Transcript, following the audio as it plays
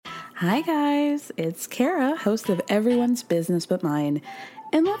Hi guys, it's Kara, host of Everyone's Business But Mine.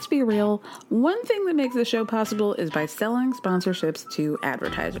 And let's be real, one thing that makes the show possible is by selling sponsorships to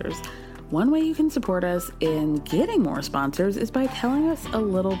advertisers. One way you can support us in getting more sponsors is by telling us a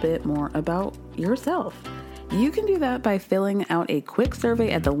little bit more about yourself. You can do that by filling out a quick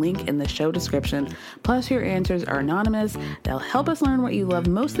survey at the link in the show description. Plus, your answers are anonymous. They'll help us learn what you love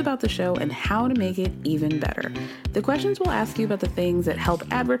most about the show and how to make it even better. The questions will ask you about the things that help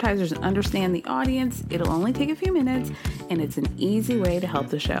advertisers understand the audience. It'll only take a few minutes, and it's an easy way to help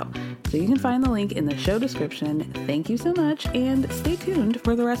the show. So you can find the link in the show description. Thank you so much, and stay tuned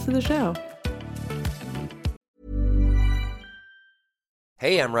for the rest of the show.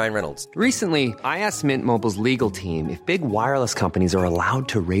 Hey, I'm Ryan Reynolds. Recently, I asked Mint Mobile's legal team if big wireless companies are allowed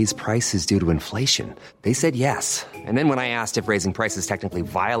to raise prices due to inflation. They said yes. And then when I asked if raising prices technically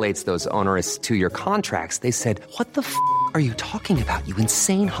violates those onerous two-year contracts, they said, "What the f*** are you talking about, you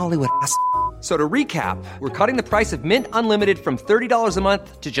insane Hollywood ass?" So to recap, we're cutting the price of Mint Unlimited from $30 a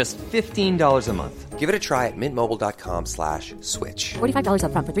month to just $15 a month. Give it a try at mintmobile.com/switch. $45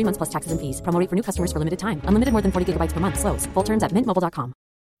 up front for 3 months plus taxes and fees. Promo rate for new customers for limited time. Unlimited more than 40 gigabytes per month. Slows full terms at mintmobile.com.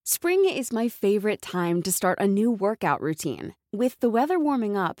 Spring is my favorite time to start a new workout routine. With the weather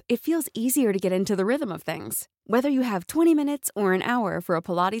warming up, it feels easier to get into the rhythm of things. Whether you have 20 minutes or an hour for a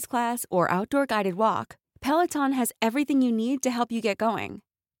Pilates class or outdoor guided walk, Peloton has everything you need to help you get going.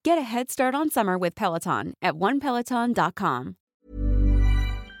 Get a head start on summer with Peloton at onepeloton.com.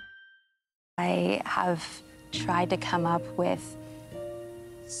 I have tried to come up with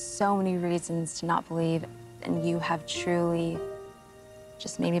so many reasons to not believe, and you have truly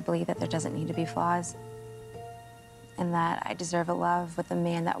just made me believe that there doesn't need to be flaws, and that I deserve a love with a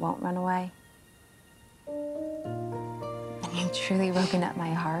man that won't run away. And you've truly woken up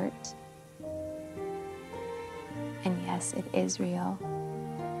my heart. And yes, it is real.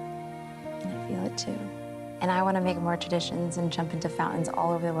 And I feel it too. And I want to make more traditions and jump into fountains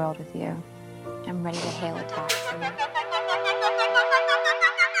all over the world with you. I'm ready to hail a taxi.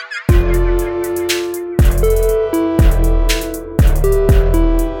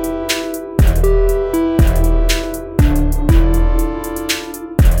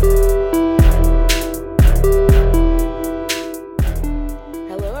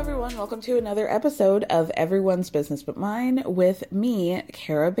 Hello everyone, welcome to another episode of Everyone's Business But Mine with me,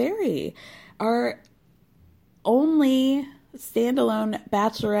 Kara Berry. Our only standalone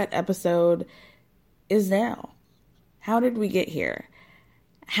Bachelorette episode is now. How did we get here?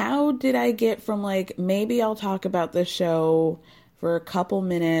 How did I get from maybe I'll talk about this show for a couple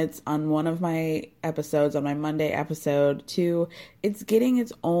minutes on one of my episodes, on my Monday episode, to it's getting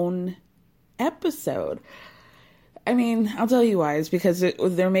its own episode? I mean, I'll tell you why. It's because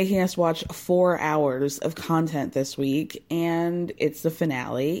they're making us watch 4 hours of content this week, and it's the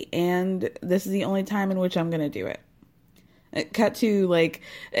finale, and this is the only time in which I'm going to do it. Cut to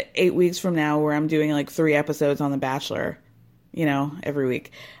 8 weeks from now where I'm doing 3 episodes on The Bachelor, every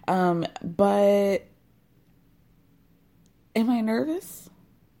week. But am I nervous?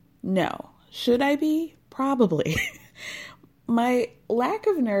 No. Should I be? Probably. My lack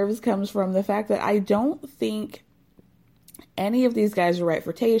of nerves comes from the fact that I don't think any of these guys are right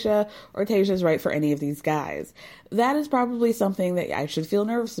for Tayshia, or Tayshia's right for any of these guys. That is probably something that I should feel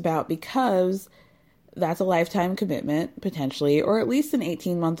nervous about, because that's a lifetime commitment, potentially, or at least an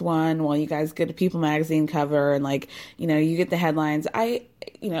 18-month one while you guys get a People magazine cover and you get the headlines. As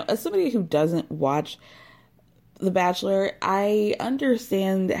somebody who doesn't watch The Bachelor, I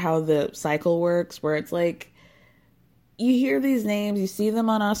understand how the cycle works, where it's you hear these names, you see them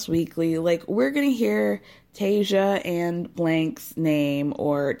on Us Weekly, we're going to hear Tayshia and blank's name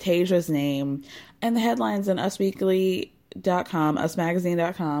or Tayshia's name and the headlines on usweekly.com,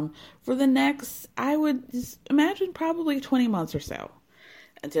 usmagazine.com for the next, I would imagine, probably 20 months or so,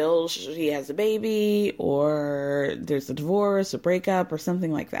 until she has a baby or there's a divorce, a breakup, or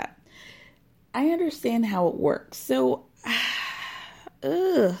something like that. I understand how it works. So,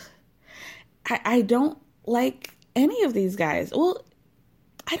 I don't like any of these guys. Well,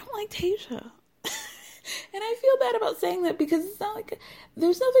 I don't like Tayshia. And I feel bad about saying that, because it's not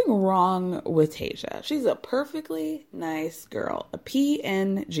there's nothing wrong with Tayshia. She's a perfectly nice girl. A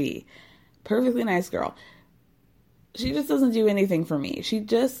PNG. Perfectly nice girl. She just doesn't do anything for me. She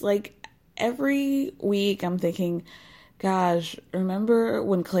just, every week I'm thinking, gosh, remember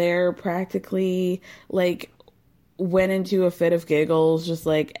when Claire practically, went into a fit of giggles, just,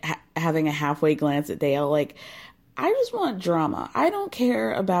 having a halfway glance at Dale? I just want drama. I don't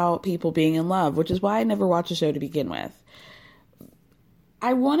care about people being in love, which is why I never watch a show to begin with.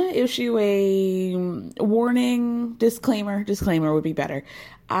 I want to issue a warning, disclaimer would be better.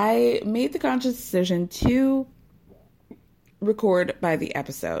 I made the conscious decision to record by the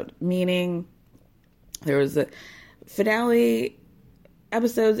episode, meaning there was a finale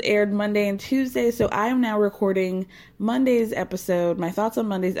episodes aired Monday and Tuesday, so I am now recording Monday's episode, my thoughts on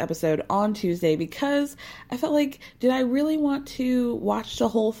Monday's episode on Tuesday, because I felt like, did I really want to watch the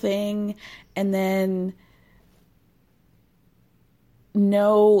whole thing and then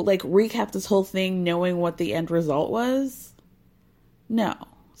recap this whole thing knowing what the end result was? No.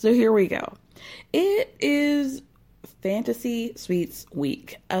 So here we go. It is Fantasy Suites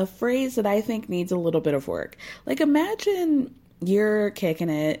Week, a phrase that I think needs a little bit of work. Like, imagine you're kicking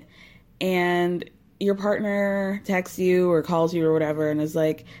it and your partner texts you or calls you or whatever and is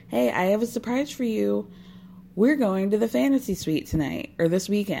like, hey, I have a surprise for you. We're going to the fantasy suite tonight or this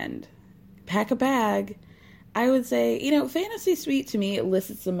weekend. Pack a bag. I would say, fantasy suite to me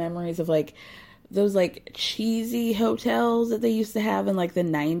elicits some memories of like those like cheesy hotels that they used to have in like the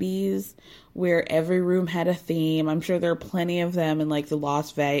 90s where every room had a theme. I'm sure there are plenty of them in like the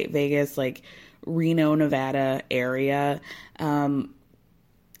Las Vegas, like Reno, Nevada area. I'm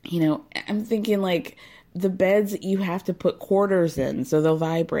thinking like the beds that you have to put quarters in so they'll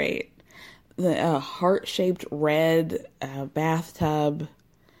vibrate. The heart-shaped red bathtub,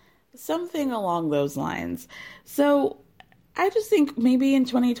 something along those lines. So I just think maybe in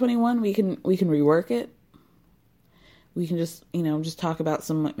 2021 we can rework it. We can just talk about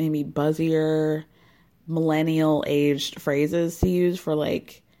some maybe buzzier millennial aged phrases to use for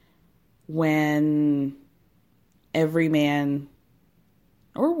like when every man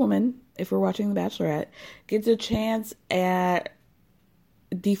or woman, if we're watching The Bachelorette, gets a chance at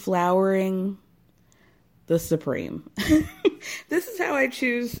deflowering the Supreme. This is how I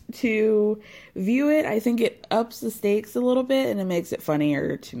choose to view it. I think it ups the stakes a little bit and it makes it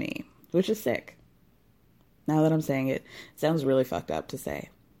funnier to me, which is sick. Now that I'm saying it, it sounds really fucked up to say.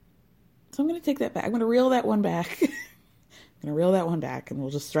 So I'm going to take that back. I'm going to reel that one back. And we'll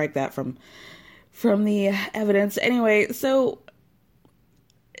just strike that from the evidence. Anyway, so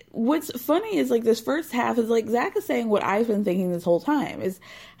what's funny is like this first half is like Zach is saying what I've been thinking this whole time is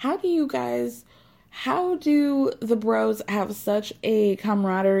how do the bros have such a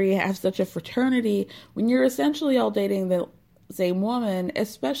camaraderie, have such a fraternity when you're essentially all dating the same woman,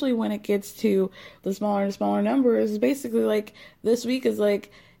 especially when it gets to the smaller and smaller numbers? Basically like this week is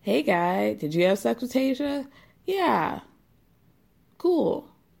like, hey guy, did you have sex with Tayshia? Yeah. Cool.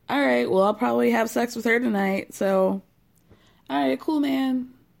 All right. Well, I'll probably have sex with her tonight. So, all right, cool, man.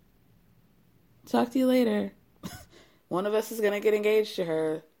 Talk to you later. One of us is going to get engaged to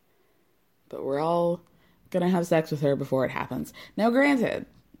her, but we're all going to have sex with her before it happens. Now, granted,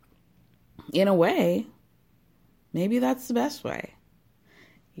 in a way, maybe that's the best way.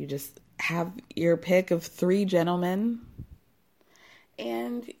 You just have your pick of 3 gentlemen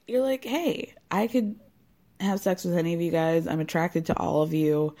and you're like, hey, I could have sex with any of you guys. I'm attracted to all of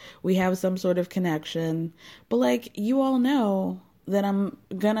you. We have some sort of connection. But like, you all know that I'm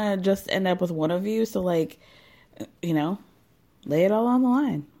gonna just end up with one of you. So like, lay it all on the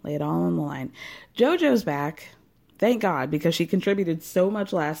line. JoJo's back. Thank God, because she contributed so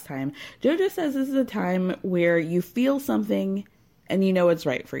much last time. JoJo says this is a time where you feel something and you know it's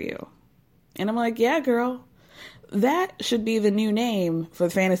right for you. And I'm like, yeah, girl. That should be the new name for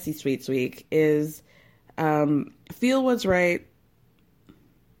the Fantasy Suites Week is feel what's right.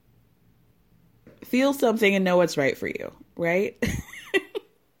 Feel something and know what's right for you, right?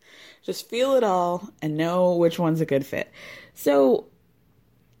 Just feel it all and know which one's a good fit. So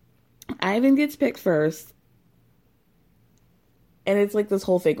Ivan gets picked first. And it's like this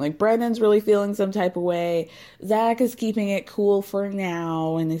whole thing. Like, Brendan's really feeling some type of way. Zach is keeping it cool for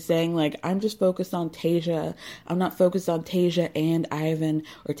now. And he's saying, like, I'm just focused on Tayshia. I'm not focused on Tayshia and Ivan.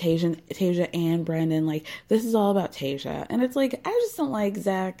 Or Tayshia and Brendan. Like, this is all about Tayshia. And it's like, I just don't like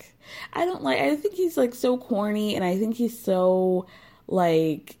Zach. I think he's, like, so corny. And I think he's so,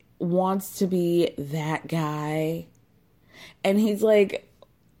 like, wants to be that guy. And he's like,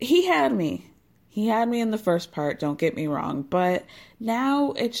 he had me. He had me in the first part, don't get me wrong, but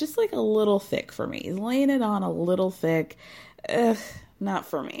now it's just like a little thick for me. He's laying it on a little thick. Not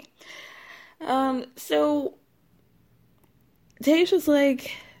for me. So Tayshia's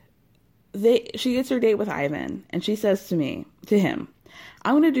like, she gets her date with Ivan, and she says to him,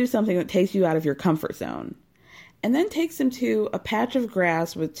 I'm going to do something that takes you out of your comfort zone. And then takes him to a patch of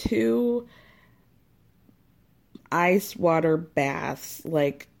grass with 2 ice water baths,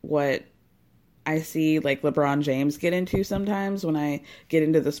 like what I see like LeBron James get into sometimes when I get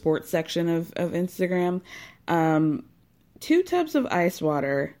into the sports section of Instagram. 2 tubs of ice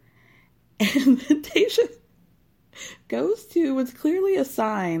water, and then Tayshia goes to what's clearly a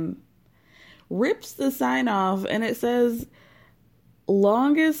sign, rips the sign off, and it says,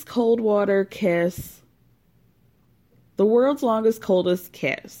 longest cold water kiss, the world's longest, coldest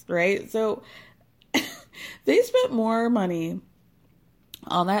kiss, right? So they spent more money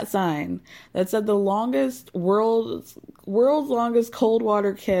on that sign that said the world's longest cold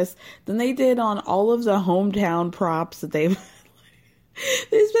water kiss than they did on all of the hometown props that they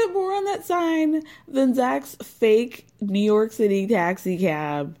spent more on that sign than Zach's fake New York City taxi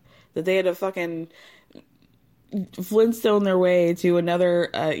cab that they had to fucking Flintstone their way to another,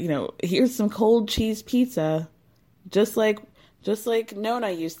 here's some cold cheese pizza, just like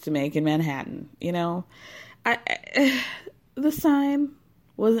Nona used to make in Manhattan, the sign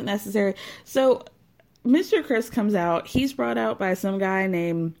wasn't necessary. So Mr. Chris comes out. He's brought out by some guy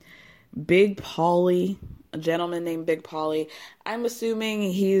named Big Paulie, a gentleman named Big Paulie. I'm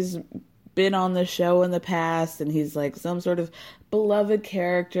assuming he's been on the show in the past and he's like some sort of beloved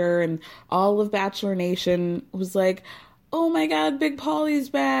character, and all of Bachelor Nation was like, oh my God, Big Paulie's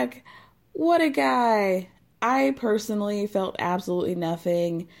back. What a guy. I personally felt absolutely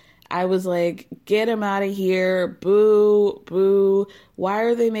nothing. I was like, get him out of here. Boo, boo. Why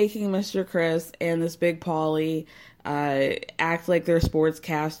are they making Mr. Chris and this Big Paulie act like they're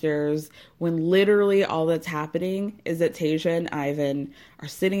sportscasters when literally all that's happening is that Tayshia and Ivan are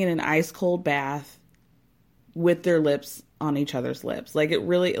sitting in an ice cold bath with their lips on each other's lips. Like, it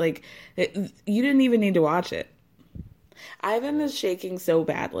really, you didn't even need to watch it. Ivan is shaking so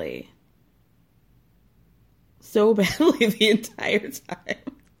badly the entire time.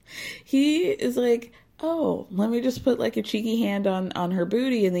 He is like, oh, let me just put like a cheeky hand on her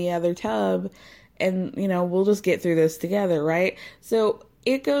booty in the other tub, and we'll just get through this together, right? So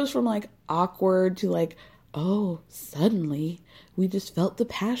it goes from like awkward to like, oh, suddenly we just felt the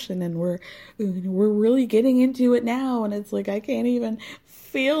passion and we're really getting into it now, and it's like I can't even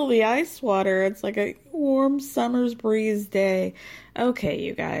feel the ice water. It's like a warm summer's breeze day. Okay,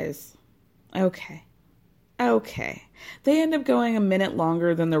 you guys. Okay. They end up going a minute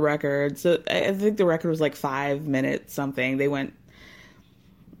longer than the record. So I think the record was like 5 minutes something. They went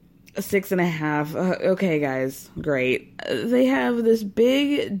 6.5. Okay, guys, great. They have this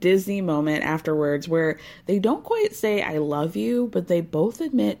big Disney moment afterwards where they don't quite say I love you, but they both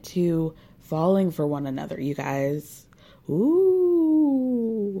admit to falling for one another, you guys.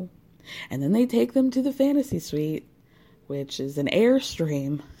 Ooh. And then they take them to the fantasy suite, which is an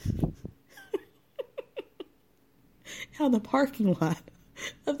Airstream on the parking lot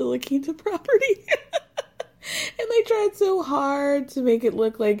of the La Quinta property. And they tried so hard to make it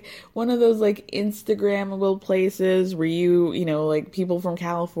look like one of those like Instagrammable places where like people from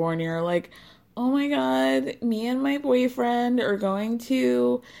California are like, oh my God, me and my boyfriend are going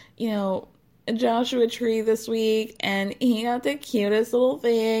to, Joshua Tree this week, and he got the cutest little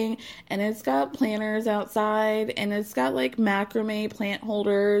thing, and it's got planters outside, and it's got like macrame plant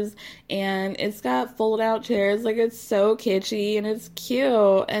holders, and it's got fold out chairs. Like, it's so kitschy and it's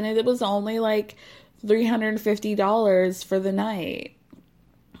cute, and it was only like $350 for the night.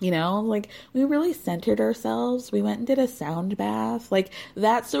 Like, we really centered ourselves. We went and did a sound bath, like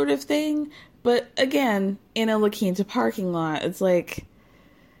that sort of thing. But again, in a La Quinta parking lot, it's like,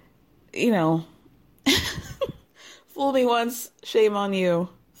 fool me once, shame on you.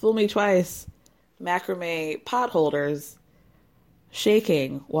 Fool me twice. Macrame pot holders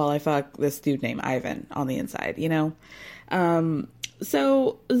shaking while I fuck this dude named Ivan on the inside,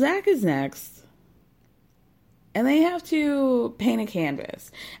 So Zach is next, and they have to paint a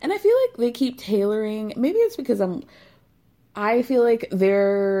canvas. And I feel like they keep tailoring. Maybe it's because I feel like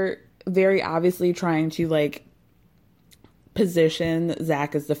they're very obviously trying to like position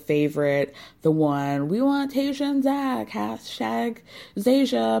Zach as the favorite, the one. We want Tayshia and Zach, hashtag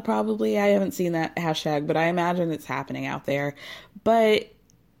Zasia, probably. I haven't seen that hashtag, but I imagine it's happening out there. But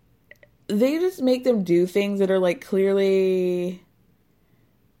they just make them do things that are like clearly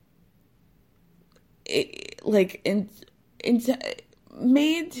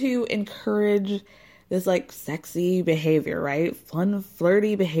made to encourage this like sexy behavior, right? Fun,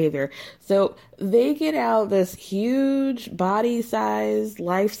 flirty behavior. So they get out this huge body size,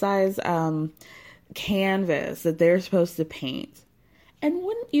 life size canvas that they're supposed to paint. And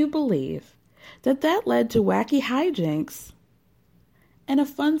wouldn't you believe that led to wacky hijinks and a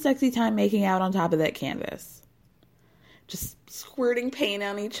fun, sexy time making out on top of that canvas. Just squirting paint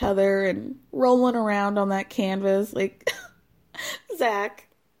on each other and rolling around on that canvas like Zach.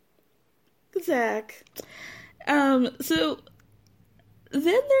 So Then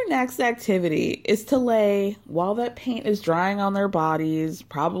their next activity is to lay while that paint is drying on their bodies,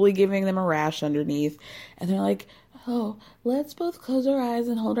 probably giving them a rash underneath. And they're like, oh, let's both close our eyes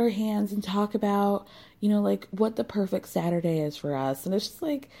and hold our hands and talk about, like what the perfect Saturday is for us. And it's just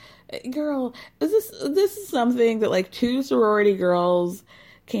like, girl, this is something that like two sorority girls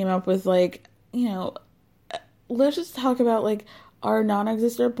came up with, like, let's just talk about like our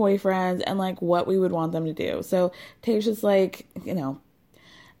non-existent boyfriends and like what we would want them to do. So Tayshia's like,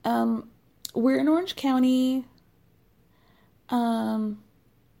 we're in Orange County,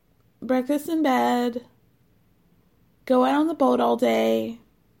 breakfast in bed, go out on the boat all day,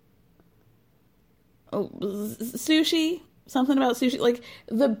 sushi, something about sushi, like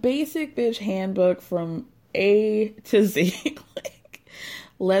the basic bitch handbook from A to Z. Like,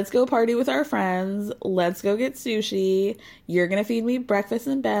 let's go party with our friends, let's go get sushi, you're gonna feed me breakfast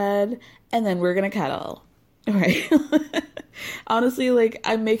in bed, and then we're gonna cuddle. All right. Honestly, like,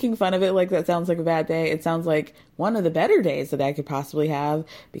 I'm making fun of it like that sounds like a bad day. It sounds like one of the better days that I could possibly have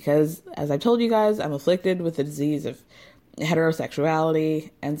because, as I've told you guys, I'm afflicted with the disease of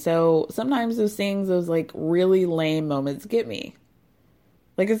heterosexuality. And so sometimes those things, those like really lame moments get me.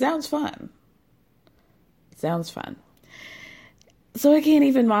 Like, it sounds fun. It sounds fun. So I can't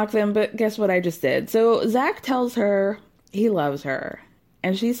even mock them, but guess what I just did? So Zach tells her he loves her.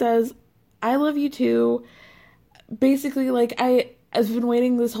 And she says, I love you too. Basically, like, I've been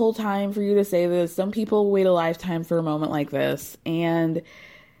waiting this whole time for you to say this. Some people wait a lifetime for a moment like this. And,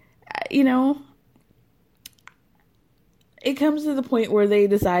 it comes to the point where they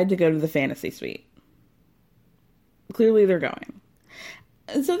decide to go to the fantasy suite. Clearly they're going.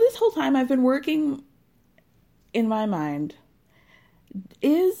 And so this whole time I've been working in my mind.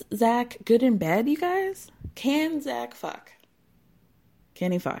 Is Zach good in bed, you guys? Can Zach fuck?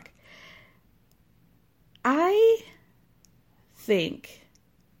 Can he fuck? I think,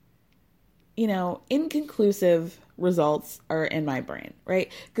 inconclusive results are in my brain,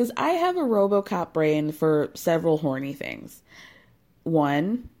 right? Because I have a RoboCop brain for several horny things.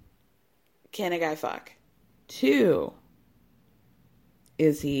 1, can a guy fuck? 2,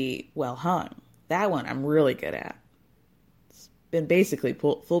 is he well hung? That one I'm really good at. It's been basically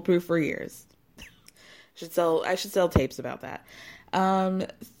foolproof for years. I should sell tapes about that.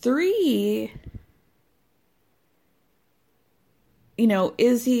 3,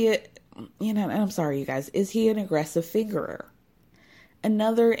 is he, I'm sorry, you guys, is he an aggressive fingerer?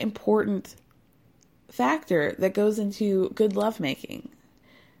 Another important factor that goes into good lovemaking.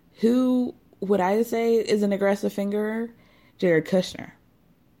 Who would I say is an aggressive fingerer? Jared Kushner.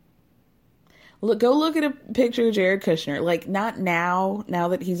 Go look at a picture of Jared Kushner. Like, not now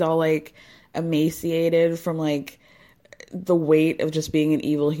that he's all like emaciated from like the weight of just being an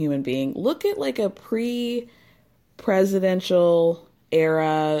evil human being. Look at like a pre-presidential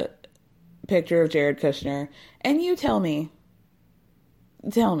era picture of Jared Kushner, and you tell me,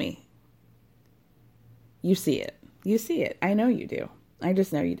 you see it. You see it. I know you do. I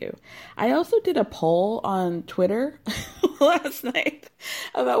just know you do. I also did a poll on Twitter last night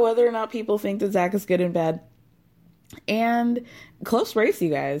about whether or not people think that Zach is good in bed. And close race, you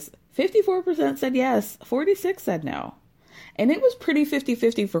guys. 54% said yes. 46% said no. And it was pretty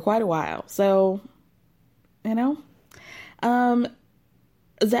 50-50 for quite a while. So,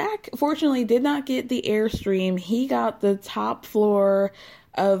 Zach, fortunately, did not get the Airstream. He got the top floor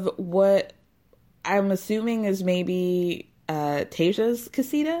of what I'm assuming is maybe Tayshia's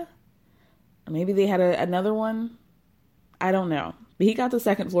casita. Or maybe they had another one. I don't know. But he got the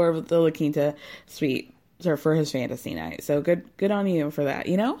second floor of the La Quinta suite for his fantasy night. So good on you for that.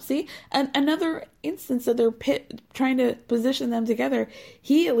 See? Another instance that they're trying to position them together.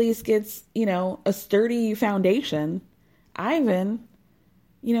 He at least gets, a sturdy foundation. Ivan,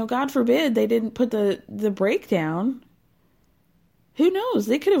 God forbid they didn't put the breakdown. Who knows?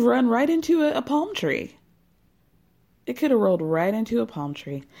 They could have run right into a palm tree. It could have rolled right into a palm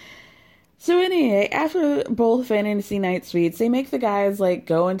tree. So anyway, after both fantasy night suites, they make the guys like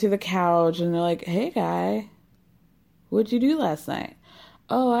go into the couch and they're like, hey guy, what'd you do last night?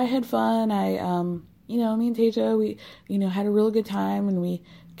 Oh, I had fun. Me and Tayshia, we, had a real good time and we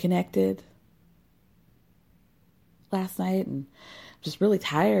connected last night, and just really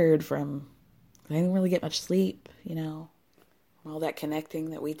tired from, I didn't really get much sleep, all that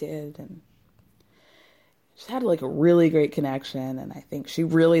connecting that we did, and just had like a really great connection. And I think she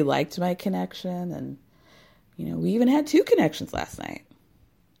really liked my connection. And, we even had 2 connections last night.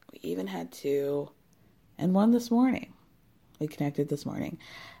 We even had 2 and 1 this morning. We connected this morning.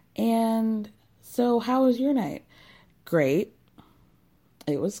 And so how was your night? Great.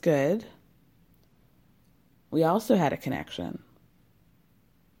 It was good. We also had a connection.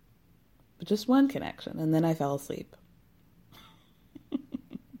 just one connection, and then I fell asleep.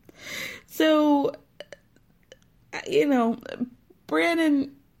 So, you know,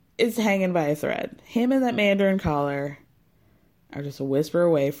 Brandon is hanging by a thread. Him and that Mandarin collar are just a whisper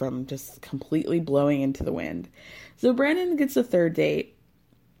away from just completely blowing into the wind. So Brandon gets a third date.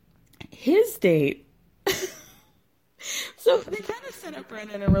 His date. So they kind of set up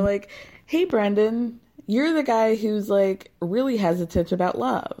Brendan and were like, hey, Brendan, you're the guy who's like really hesitant about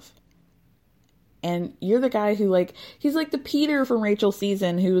love. And you're the guy who like, he's like the Peter from Rachel's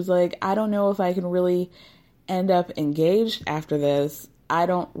season who's like, I don't know if I can really end up engaged after this. I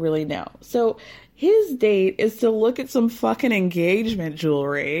don't really know. So his date is to look at some fucking engagement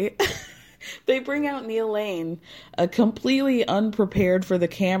jewelry. They bring out Neil Lane, a completely unprepared for the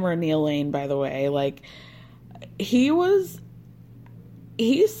camera Neil Lane, by the way. Like, he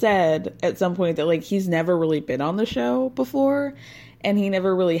said at some point that like he's never really been on the show before, and he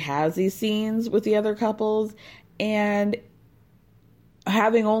never really has these scenes with the other couples. And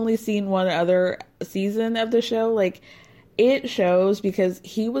having only seen one other season of the show, like, it shows, because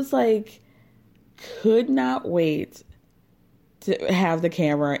he was like, could not wait to have the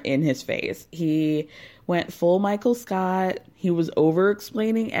camera in his face. He went full Michael Scott. He was over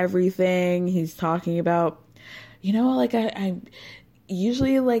explaining everything. He's talking about, you know, like I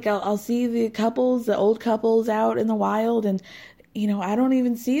usually like I'll see the old couples out in the wild, and you know, I don't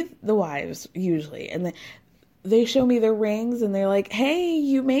even see the wives usually, and they show me their rings and they're like, hey,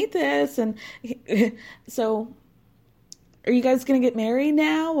 you made this. And so are you guys gonna get married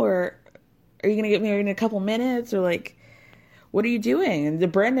now, or are you gonna get married in a couple minutes, or like, what are you doing? And the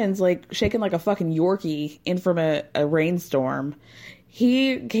Brendan's like shaking like a fucking Yorkie in from a rainstorm.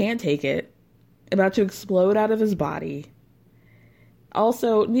 He can't take it. About to explode out of his body.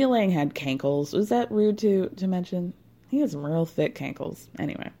 Also, Neil Lang had cankles. Was that rude to mention? He has some real thick cankles.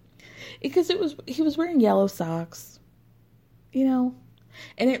 Anyway. Because he was wearing yellow socks. You know?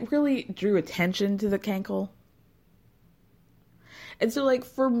 And it really drew attention to the cankle. And so, like,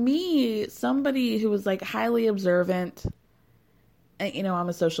 for me, somebody who was, like, highly observant, and, you know, I'm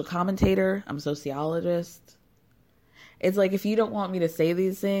a social commentator, I'm a sociologist. It's like, if you don't want me to say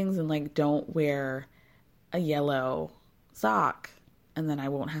these things, and like, don't wear a yellow sock, and then I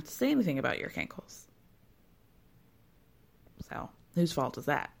won't have to say anything about your cankles. So, whose fault is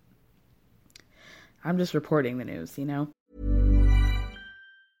that? I'm just reporting the news, you know?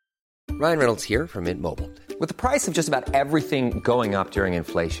 Ryan Reynolds here from Mint Mobile. With the price of just about everything going up during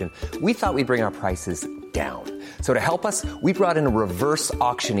inflation, we thought we'd bring our prices down. So to help us, we brought in a reverse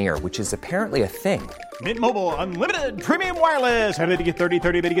auctioneer, which is apparently a thing. Mint Mobile Unlimited Premium Wireless. How to get 30,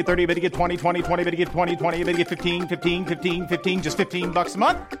 30, bit to get 30, bit to get 20, 20, 20, bit to get 20, 20, bit to get 15, 15, 15, 15, just $15 a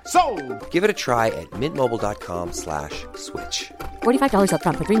month? Sold! Give it a try at mintmobile.com/switch. $45 up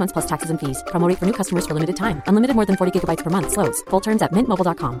front for 3 months plus taxes and fees. Promo rate for new customers for limited time. Unlimited more than 40 gigabytes per month. Slows full terms at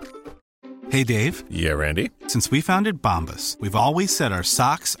mintmobile.com. Hey, Dave. Yeah, Randy. Since we founded Bombas, we've always said our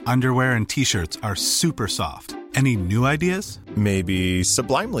socks, underwear, and T-shirts are super soft. Any new ideas? Maybe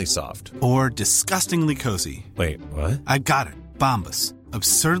sublimely soft. Or disgustingly cozy. Wait, what? I got it. Bombas.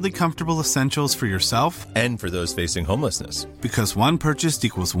 Absurdly comfortable essentials for yourself and for those facing homelessness. Because one purchased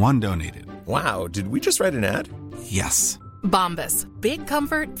equals one donated. Wow, did we just write an ad? Yes. Bombas. Big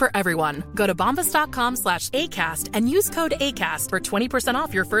comfort for everyone. Go to bombas.com/ACAST and use code ACAST for 20%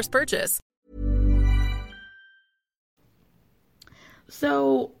 off your first purchase.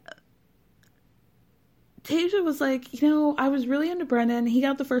 So Tayshia was like, you know, I was really into Brendan. He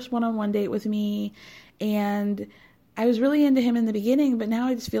got the first one-on-one date with me, and I was really into him in the beginning, but now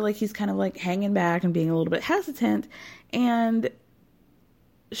I just feel like he's kind of like hanging back and being a little bit hesitant. And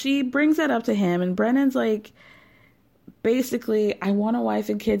she brings that up to him, and Brendan's like, basically, I want a wife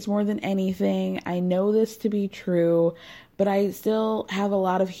and kids more than anything. I know this to be true, but I still have a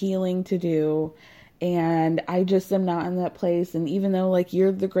lot of healing to do. And I just am not in that place. And even though, like,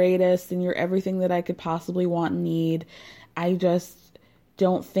 you're the greatest and you're everything that I could possibly want and need, I just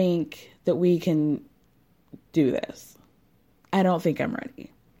don't think that we can do this. I don't think I'm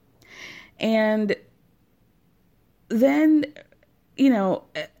ready. And then, you know,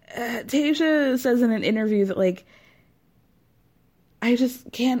 Tayshia says in an interview that, like, I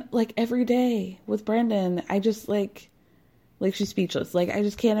just can't, like, every day with Brendan, I just, like she's speechless. Like, I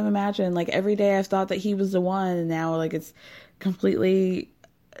just can't imagine, like, every day I've thought that he was the one, and now, like, it's completely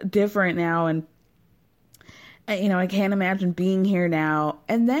different now, and, you know, I can't imagine being here now.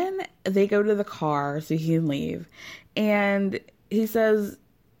 And then they go to the car so he can leave, and he says,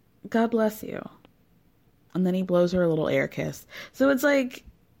 God bless you. And then he blows her a little air kiss. So it's like,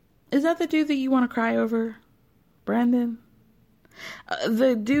 is that the dude that you want to cry over, Brandon?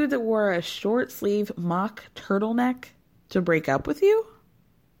 The dude that wore a short sleeve mock turtleneck to break up with you?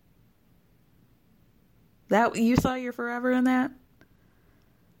 That you saw your forever in that?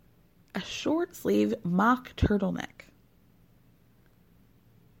 A short sleeve mock turtleneck.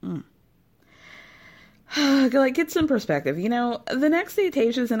 Like, get some perspective. You know, the next day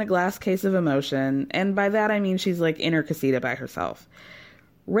Tayshia's in a glass case of emotion, and by that I mean she's like in her casita by herself.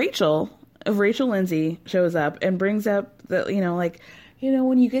 Rachel Lindsay shows up and brings up that,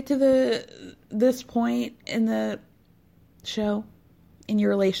 when you get to this point in the show, in your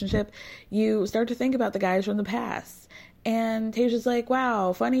relationship, you start to think about the guys from the past. And Tayshia's like,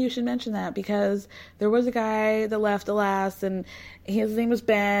 wow, funny you should mention that, because there was a guy that left alas, and his name was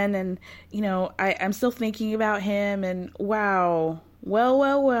Ben, and, I'm still thinking about him, and wow,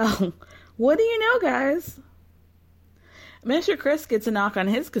 well, what do you know, guys? Mr. Chris gets a knock on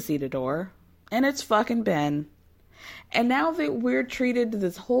his casita door, and it's fucking Ben. And now that we're treated to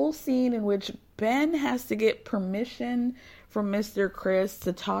this whole scene in which Ben has to get permission from Mr. Chris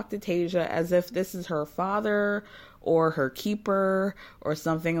to talk to Tayshia as if this is her father or her keeper or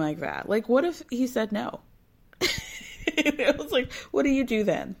something like that. Like, what if he said no? It was like, what do you do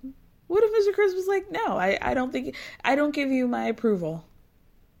then? What if Mr. Chris was like, no, I don't give you my approval.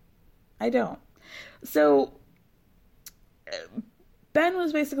 I don't. So Ben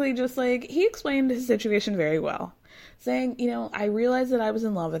was basically just like, he explained his situation very well, saying, I realized that I was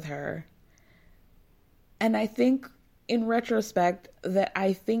in love with her. And I think in retrospect that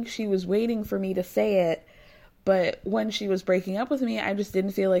I think she was waiting for me to say it. But when she was breaking up with me, I just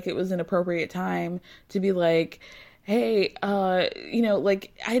didn't feel like it was an appropriate time to be like, hey, I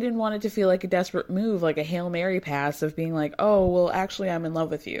didn't want it to feel like a desperate move, like a Hail Mary pass of being like, oh, well, actually, I'm in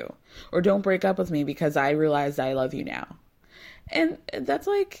love with you. Or don't break up with me because I realized I love you now. And that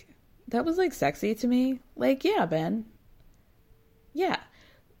was like sexy to me. Like, yeah, Ben. Yeah.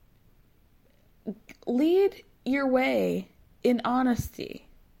 Lead your way in honesty.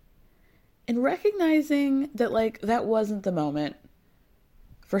 And recognizing that, like, that wasn't the moment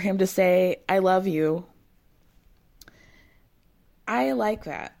for him to say, I love you. I like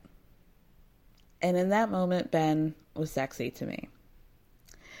that. And in that moment, Ben was sexy to me.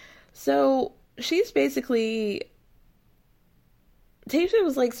 So she's basically, Tayshia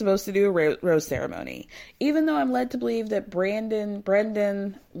was like supposed to do a rose ceremony. Even though I'm led to believe that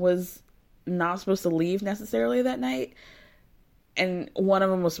Brendan was not supposed to leave necessarily that night. And one of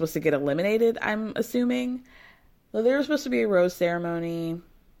them was supposed to get eliminated, I'm assuming. So there was supposed to be a rose ceremony.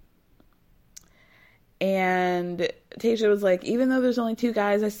 And Tayshia was like, even though there's only 2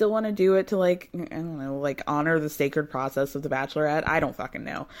 guys, I still want to do it to, like, I don't know, like, honor the sacred process of the Bachelorette. I don't fucking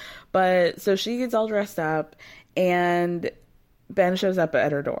know. But so she gets all dressed up, and Ben shows up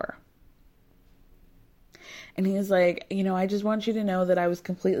at her door. And he's like, I just want you to know that I was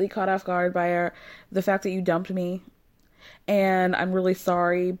completely caught off guard by the fact that you dumped me. And I'm really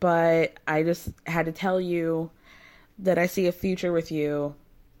sorry, but I just had to tell you that I see a future with you.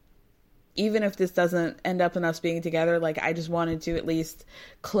 Even if this doesn't end up in us being together, like, I just wanted to at least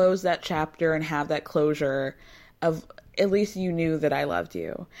close that chapter and have that closure of at least you knew that I loved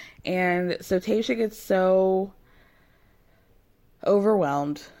you. And so Tayshia gets so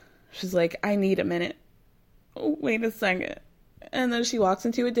overwhelmed. She's like, I need a minute. Oh, wait a second. And then she walks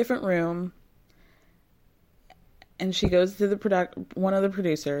into a different room. And she goes to one of the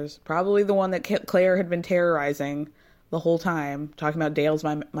producers, probably the one that Claire had been terrorizing the whole time, talking about Dale's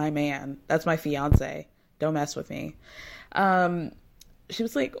my man. That's my fiance. Don't mess with me. She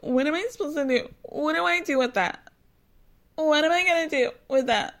was like, what am I supposed to do? What do I do with that? What am I going to do with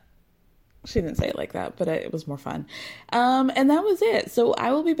that? She didn't say it like that, but it was more fun. And that was it. So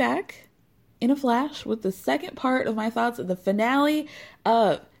I will be back in a flash with the second part of my thoughts of the finale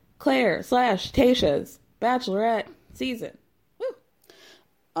of Claire/Tayshia's Bachelorette season. Woo.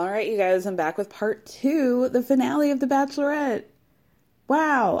 All right, you guys, I'm back with part 2, the finale of The Bachelorette.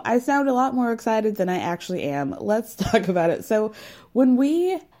 Wow, I sound a lot more excited than I actually am. Let's talk about it. So when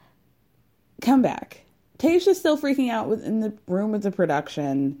we come back, Tayshia's still freaking out in the room with the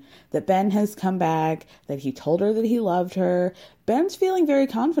production that Ben has come back, that he told her that he loved her. Ben's feeling very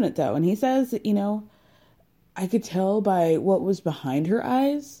confident, though, and he says, I could tell by what was behind her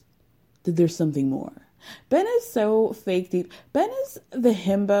eyes that there's something more. Ben is so fake deep. Ben is the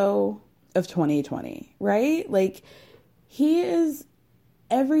himbo of 2020, right? Like, he is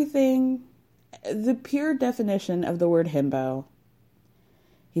everything, the pure definition of the word himbo.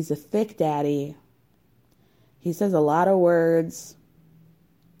 He's a thick daddy. He says a lot of words,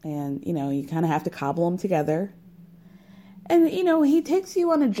 and, you kind of have to cobble them together. And, you know, he takes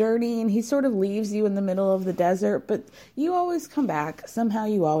you on a journey and he sort of leaves you in the middle of the desert, but you always come back. Somehow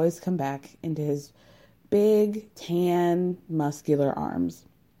you always come back into his big, tan, muscular arms.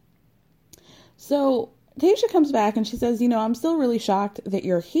 So Tayshia comes back and she says, you know, I'm still really shocked that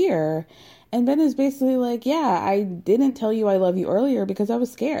you're here. And Ben is basically like, yeah, I didn't tell you I love you earlier because I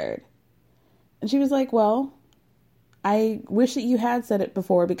was scared. And she was like, well, I wish that you had said it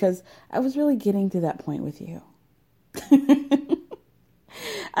before because I was really getting to that point with you.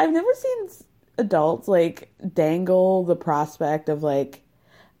 I've never seen adults like dangle the prospect of like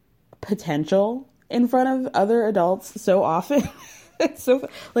potential in front of other adults so often. It's so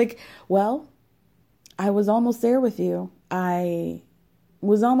like, well, I was almost there with you. I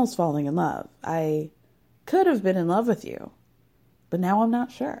was almost falling in love. I could have been in love with you, but now I'm not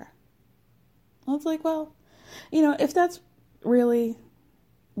sure. Well, it's like, well, you know, if that's really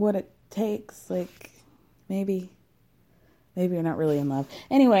what it takes, like maybe you're not really in love.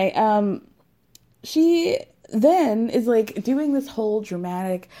 Anyway, she then is like doing this whole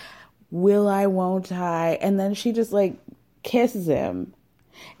dramatic will I, won't I, and then she just like kisses him.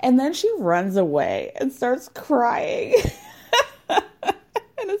 And then she runs away and starts crying.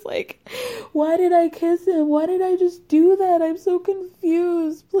 And it's like, why did I kiss him? Why did I just do that? I'm so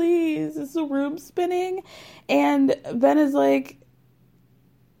confused. Please. Is the room spinning? And Ben is like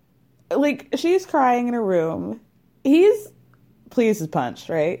she's crying in her room. He's pleased as punch,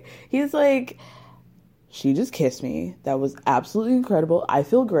 right? He's like, she just kissed me. That was absolutely incredible. I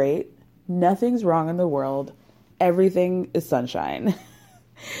feel great. Nothing's wrong in the world. Everything is sunshine.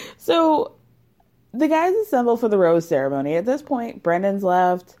 So the guys assemble for the rose ceremony. At this point, Brendan's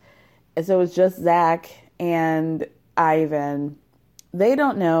left. And so it's just Zach and Ivan. They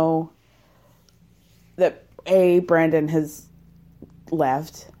don't know that A, Brendan has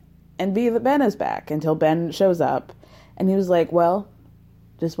left, and B, that Ben is back until Ben shows up. And he was like, well,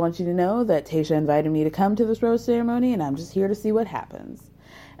 just want you to know that Tayshia invited me to come to this rose ceremony, and I'm just here to see what happens.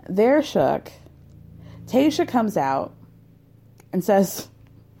 They're shook. Tayshia comes out and says,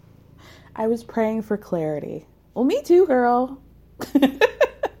 I was praying for clarity. Well, me too, girl.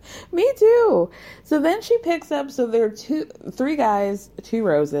 Me too. So then she picks up, so there are three guys, 2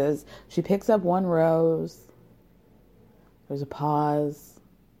 roses. She picks up 1 rose. There's a pause.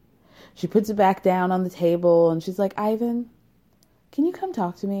 She puts it back down on the table and she's like, Ivan, can you come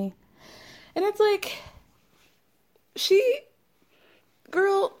talk to me? And it's like,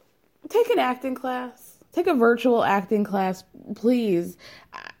 girl, take an acting class. Take a virtual acting class, please.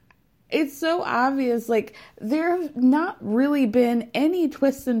 It's so obvious, like, there have not really been any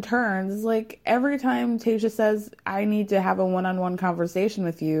twists and turns. Like, every time Tayshia says, I need to have a one-on-one conversation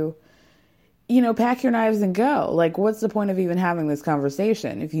with you, you know, pack your knives and go. Like, what's the point of even having this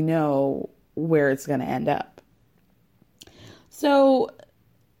conversation if you know where it's going to end up? So,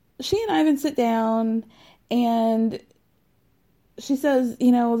 she and Ivan sit down, and she says,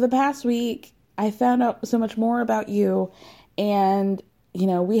 you know, the past week, I found out so much more about you, and you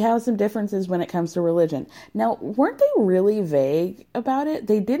know, we have some differences when it comes to religion. Now, weren't they really vague about it?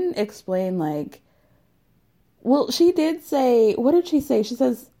 They didn't explain, like, well, she did say, what did she say? She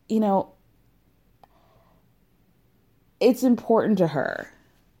says, you know, it's important to her.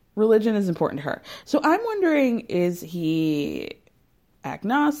 Religion is important to her. So I'm wondering, is he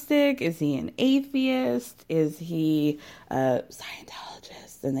agnostic? Is he an atheist? Is he a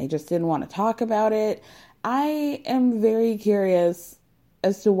Scientologist? And they just didn't want to talk about it. I am very curious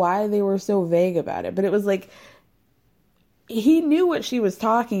as to why they were so vague about it. But it was like, he knew what she was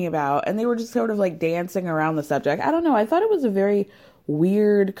talking about, and they were just sort of like dancing around the subject. I don't know. I thought it was a very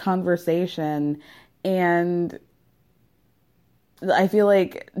weird conversation, and I feel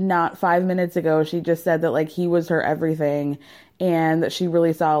like not 5 minutes ago, she just said that like he was her everything, and that she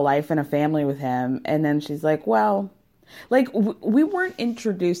really saw a life and a family with him. And then she's like, well, like we weren't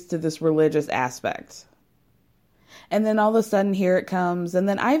introduced to this religious aspect. And then all of a sudden, here it comes. And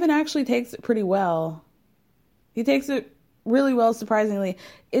then Ivan actually takes it pretty well. He takes it really well, surprisingly.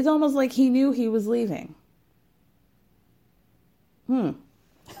 It's almost like he knew he was leaving.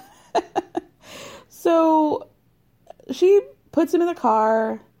 So she puts him in the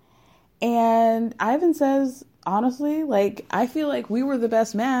car. And Ivan says, honestly, like, I feel like we were the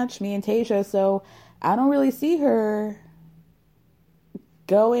best match, me and Tayshia. So I don't really see her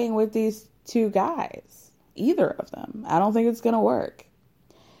going with these 2 guys. Either of them. I don't think it's going to work.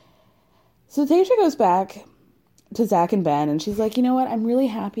 So Tayshia goes back to Zach and Ben, and she's like, you know what? I'm really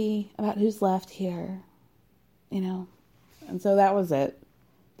happy about who's left here. You know? And so that was it.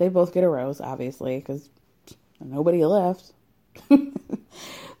 They both get a rose, obviously, because nobody left.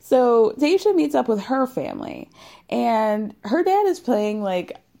 So Tayshia meets up with her family, and her dad is playing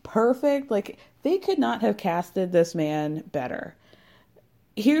like perfect. Like, they could not have casted this man better.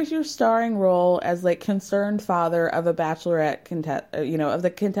 Here's your starring role as like concerned father of a bachelorette of the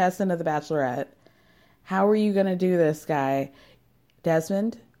contestant of the Bachelorette. How are you going to do this, guy?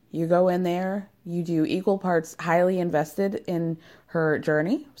 Desmond, you go in there, you do equal parts highly invested in her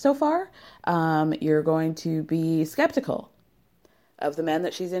journey so far. You're going to be skeptical of the men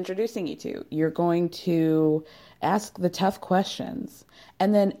that she's introducing you to. You're going to ask the tough questions.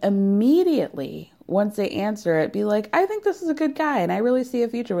 And then immediately, once they answer it, be like, I think this is a good guy and I really see a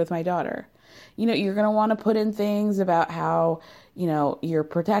future with my daughter. You know, you're going to want to put in things about how, you know, you're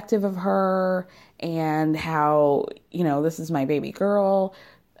protective of her and how, you know, this is my baby girl.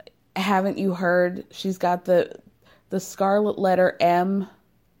 Haven't you heard she's got the scarlet letter M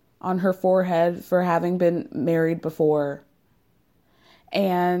on her forehead for having been married before?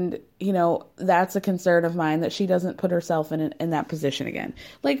 And, you know, that's a concern of mine, that she doesn't put herself in that position again.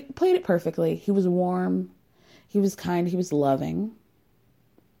 Like, played it perfectly. He was warm. He was kind. He was loving.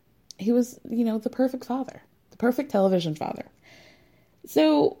 He was, you know, the perfect father, the perfect television father.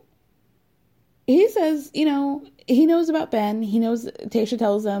 So he says, you know, he knows about Ben. He knows, Tayshia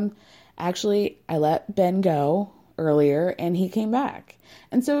tells him, actually, I let Ben go earlier and he came back.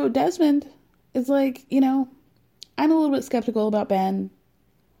 And so Desmond is like, you know, I'm a little bit skeptical about Ben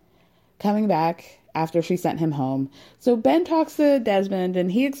coming back after she sent him home. So Ben talks to Desmond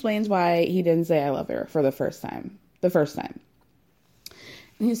and he explains why he didn't say I love her for the first time. And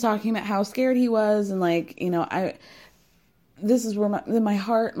he's talking about how scared he was and like, you know, this is where my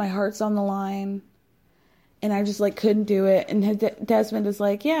heart's on the line. And I just like couldn't do it. And Desmond is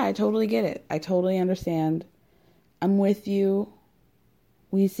like, yeah, I totally get it. I totally understand. I'm with you.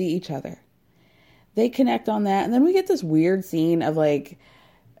 We see each other. They connect on that. And then we get this weird scene of like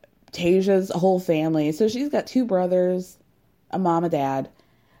Tayshia's whole family. So she's got 2 brothers, a mom, a dad,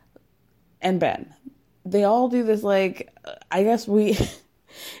 and Ben. They all do this like, I guess it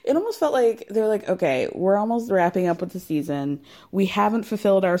almost felt like they're like, okay, we're almost wrapping up with the season. We haven't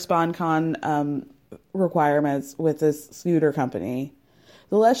fulfilled our SpawnCon requirements with this scooter company.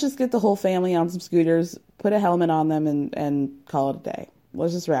 So let's just get the whole family on some scooters, put a helmet on them and call it a day.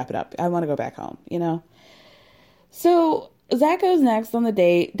 Let's just wrap it up. I want to go back home, you know? So Zach goes next on the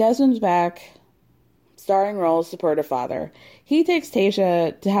date. Desmond's back, starring role, supportive father. He takes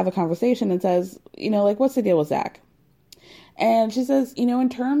Tayshia to have a conversation and says, you know, like, what's the deal with Zach? And she says, you know, in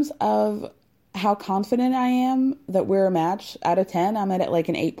terms of how confident I am that we're a match, out of 10, I'm at like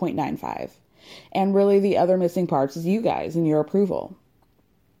an 8.95. And really the other missing parts is you guys and your approval.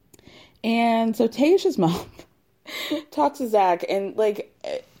 And so Tayshia's mom talks to Zach, and like,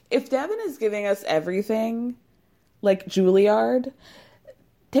 if Devin is giving us everything like Juilliard,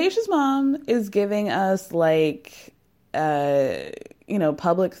 Tayshia's mom is giving us like, you know,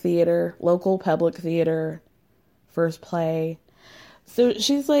 public theater, local public theater, first play. So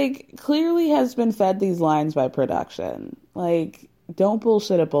she's like, clearly has been fed these lines by production. Like, don't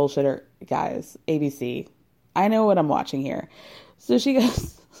bullshit a bullshitter, guys. ABC. I know what I'm watching here. So she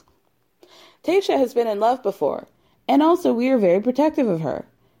goes, Tayshia has been in love before. And also, we are very protective of her.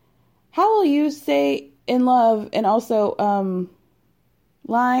 How will you stay in love and also,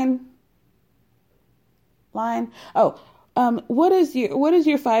 line? Oh, what is your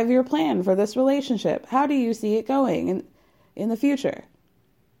 5-year plan for this relationship? How do you see it going in the future?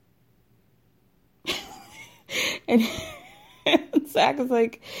 And Zach is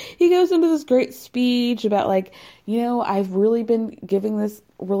like, he goes into this great speech about like, you know, I've really been giving this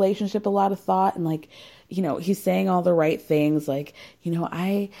relationship a lot of thought, and like, you know, he's saying all the right things. Like, you know,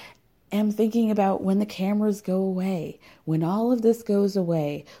 I am thinking about when the cameras go away, when all of this goes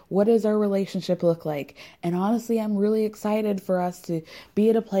away, what does our relationship look like? And honestly, I'm really excited for us to be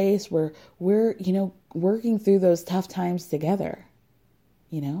at a place where we're, you know, working through those tough times together,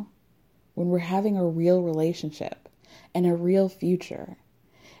 you know, when we're having a real relationship and a real future.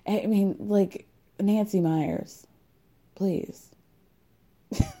 I mean, like, Nancy Meyers, please.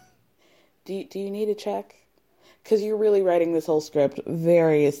 Do you need a check? Because you're really writing this whole script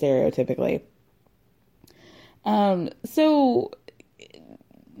very stereotypically. So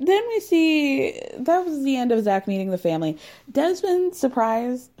then we see, that was the end of Zach meeting the family. Desmond,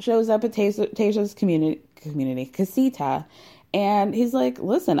 surprise, shows up at Tayshia's community, Casita, and he's like,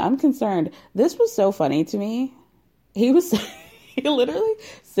 listen, I'm concerned. This was so funny to me. He literally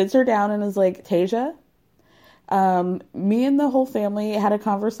sits her down and is like, Tayshia, me and the whole family had a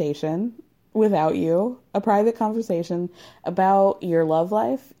conversation without you, a private conversation about your love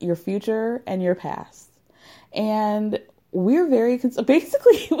life, your future, and your past. And we're very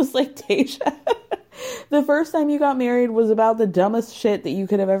basically it was like, Tayshia, the first time you got married was about the dumbest shit that you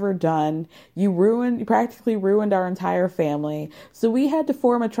could have ever done. You practically ruined our entire family. So we had to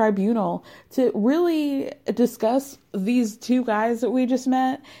form a tribunal to really discuss these two guys that we just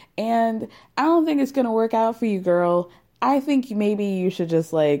met. And I don't think it's going to work out for you, girl. I think maybe you should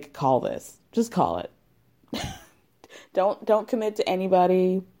just like call this. Just call it. Don't commit to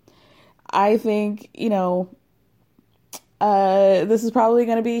anybody. I think, this is probably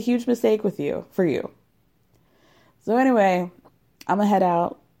going to be a huge mistake for you. So anyway, I'm going to head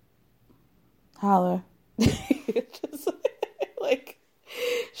out. Holla. Just, like,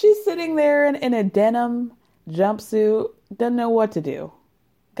 she's sitting there in a denim jumpsuit. Doesn't know what to do.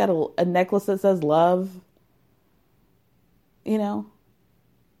 Got a necklace that says love.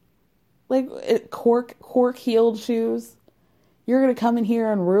 Like cork heeled shoes. You're going to come in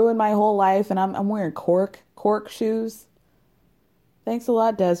here and ruin my whole life. And I'm wearing cork shoes. Thanks a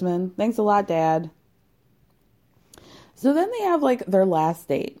lot, Desmond. Thanks a lot, Dad. So then they have like their last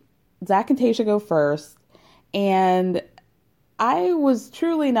date. Zach and Tayshia go first. And I was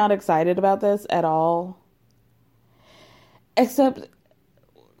truly not excited about this at all. Except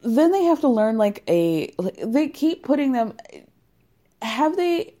then they have to learn they keep putting them. I have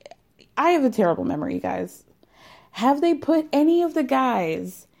a terrible memory, guys. Have they put any of the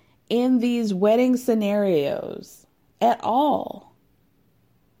guys in these wedding scenarios at all?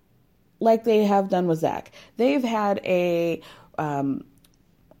 Like they have done with Zach. They've had a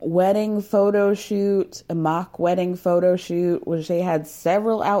wedding photo shoot, a mock wedding photo shoot, which they had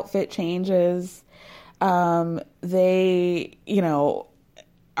several outfit changes. They,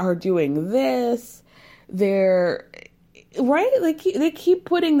 are doing this. They're right. They keep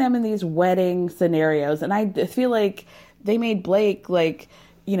putting them in these wedding scenarios. And I feel like they made Blake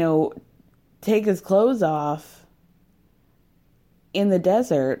take his clothes off in the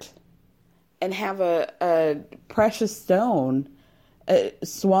desert and have a precious stone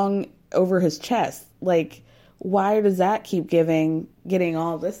swung over his chest. Like, why does that keep getting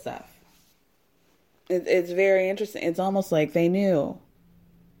all this stuff? It's very interesting. It's almost like they knew.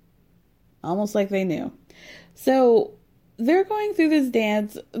 So they're going through this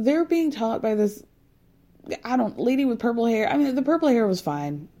dance. They're being taught by this, lady with purple hair. I mean, the purple hair was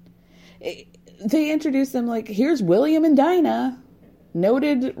fine. They introduced them like, here's William and Dinah,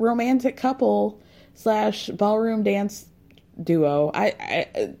 noted romantic couple / ballroom dance duo.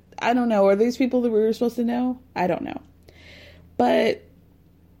 I don't know. Are these people that we were supposed to know? I don't know. But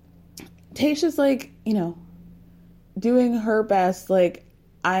Tayshia's like, doing her best. Like,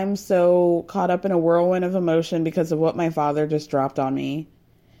 I'm so caught up in a whirlwind of emotion because of what my father just dropped on me.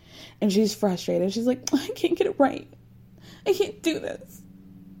 And she's frustrated. She's like, I can't get it right. I can't do this.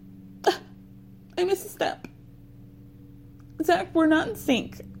 I missed a step. Zach, we're not in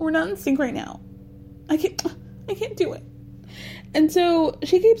sync. We're not in sync right now. I can't do it. And so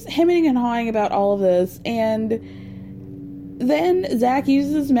she keeps hemming and hawing about all of this. And then Zach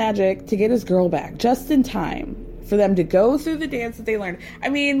uses his magic to get his girl back just in time for them to go through the dance that they learned. I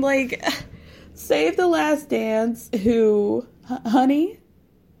mean, like, Save the Last Dance, who, honey,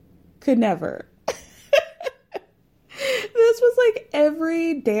 could never. This was like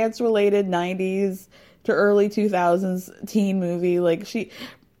every dance-related 90s to early 2000s teen movie. Like, she's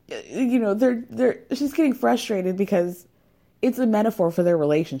getting frustrated because it's a metaphor for their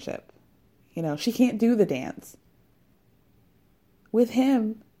relationship. She can't do the dance with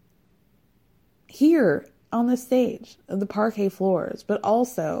him here on the stage of the parquet floors, but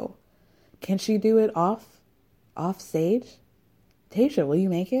also, can she do it off stage? Tayshia, will you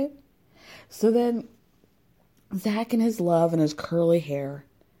make it? So then Zach and his love and his curly hair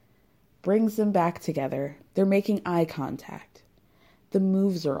brings them back together. They're making eye contact. The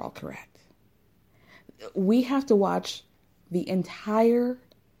moves are all correct. We have to watch the entire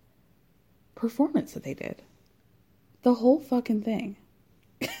performance that they did. The whole fucking thing.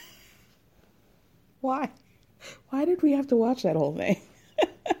 Why? Why did we have to watch that whole thing?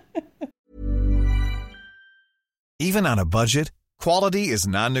 Even on a budget, quality is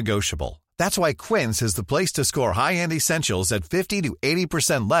non-negotiable. That's why Quince is the place to score high-end essentials at 50 to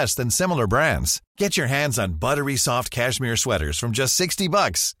 80% less than similar brands. Get your hands on buttery soft cashmere sweaters from just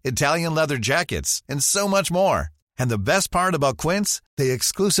 $60, Italian leather jackets, and so much more. And the best part about Quince, they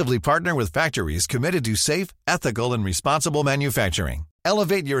exclusively partner with factories committed to safe, ethical, and responsible manufacturing.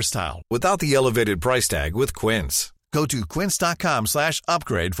 Elevate your style without the elevated price tag with Quince. Go to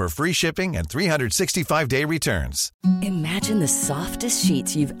quince.com/upgrade for free shipping and 365-day returns. Imagine the softest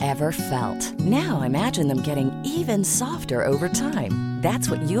sheets you've ever felt. Now imagine them getting even softer over time.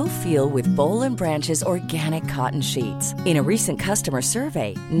 That's what you'll feel with Boll & Branch's organic cotton sheets. In a recent customer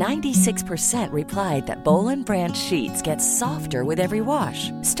survey, 96% replied that Boll & Branch sheets get softer with every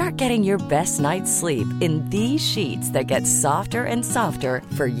wash. Start getting your best night's sleep in these sheets that get softer and softer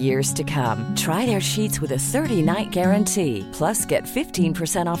for years to come. Try their sheets with a 30-night guarantee. Plus, get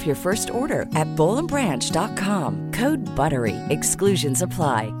 15% off your first order at bollandbranch.com. Code BUTTERY. Exclusions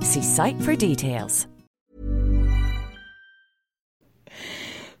apply. See site for details.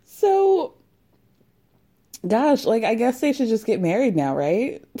 So, gosh, like, I guess they should just get married now,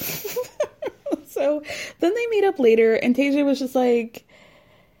 right? So then they meet up later, and Tayshia was just like,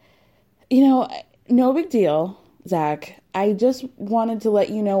 you know, no big deal, Zach. I just wanted to let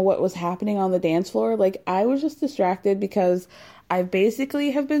you know what was happening on the dance floor. Like, I was just distracted because I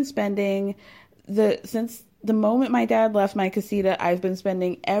basically have been spending since the moment my dad left my casita, I've been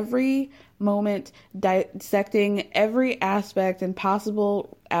spending every moment dissecting every aspect and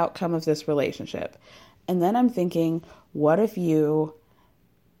possible outcome of this relationship. And then I'm thinking, what if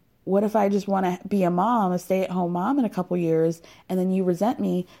I just want to be a mom, a stay-at-home mom in a couple years, and then you resent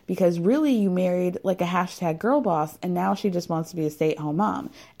me because really you married like a hashtag girl boss, and now she just wants to be a stay-at-home mom,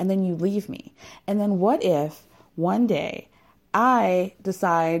 and then you leave me. And then what if one day I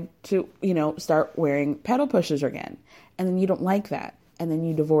decide to, you know, start wearing pedal pushers again, and then you don't like that, and then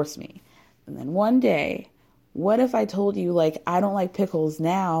you divorce me. And then one day, what if I told you, like, I don't like pickles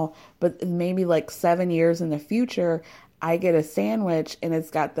now, but maybe like 7 years in the future, I get a sandwich and it's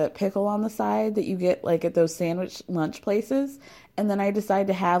got the pickle on the side that you get like at those sandwich lunch places. And then I decide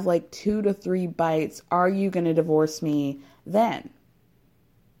to have like 2 to 3 bites. Are you going to divorce me then?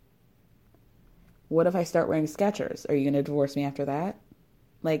 What if I start wearing Skechers? Are you going to divorce me after that?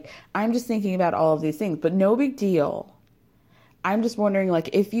 Like, I'm just thinking about all of these things, but no big deal. I'm just wondering, like,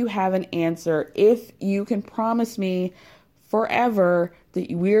 if you have an answer, if you can promise me forever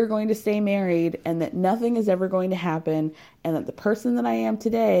that we're going to stay married and that nothing is ever going to happen and that the person that I am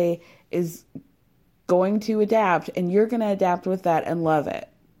today is going to adapt and you're going to adapt with that and love it.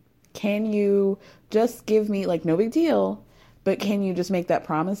 Can you just give me, like, no big deal, but can you just make that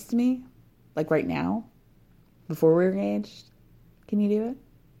promise to me? Like right now, before we're engaged? Can you do it?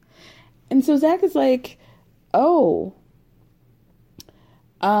 And so Zach is like, oh,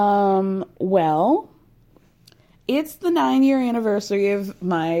 well, it's the 9-year anniversary of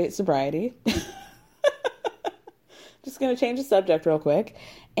my sobriety. Just going to change the subject real quick.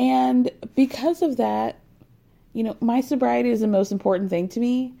 And because of that, you know, my sobriety is the most important thing to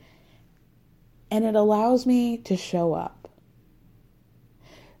me. And it allows me to show up.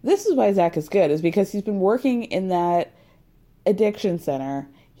 This is why Zach is good, is because he's been working in that addiction center.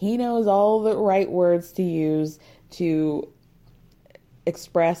 He knows all the right words to use to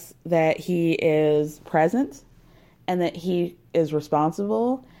express that he is present and that he is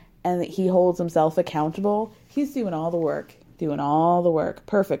responsible and that he holds himself accountable. He's doing all the work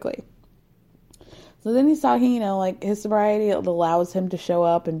perfectly. So then he's talking, you know, like his sobriety allows him to show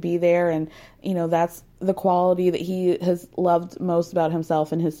up and be there. And, you know, that's the quality that he has loved most about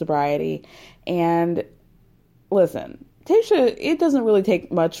himself in his sobriety. And listen, Tayshia, it doesn't really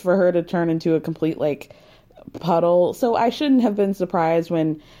take much for her to turn into a complete, like, puddle. So I shouldn't have been surprised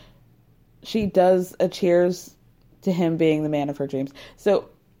when she does a cheers to him being the man of her dreams. So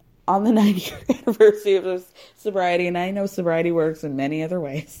on the 9-year anniversary of his sobriety, and I know sobriety works in many other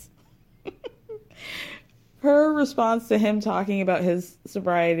ways, her response to him talking about his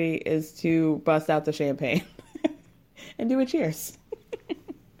sobriety is to bust out the champagne and do a cheers.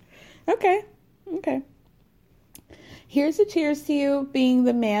 Okay. Here's a cheers to you being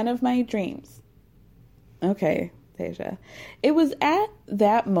the man of my dreams. Okay, Tayshia. It was at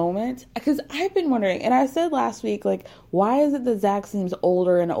that moment, because I've been wondering, and I said last week, like, why is it that Zach seems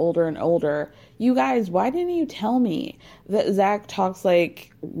older and older and older? You guys, why didn't you tell me that Zach talks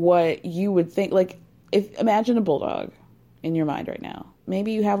like what you would think? Like, imagine a bulldog in your mind right now.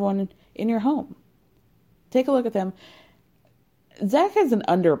 Maybe you have one in your home. Take a look at them. Zach has an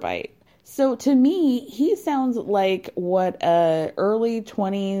underbite. So to me, he sounds like what a early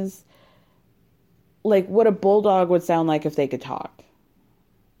 20s, like what a bulldog would sound like if they could talk.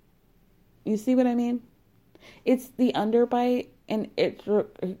 You see what I mean? It's the underbite, and it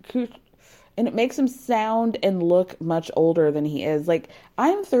makes him sound and look much older than he is. Like,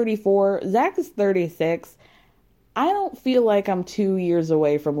 I'm 34, Zach is 36. I don't feel like I'm 2 years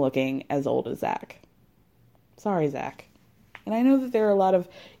away from looking as old as Zach. Sorry, Zach. And I know that there are a lot of,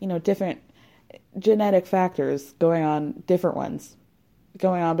 you know, different genetic factors going on, different ones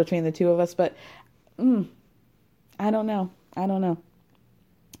going on between the two of us, but I don't know.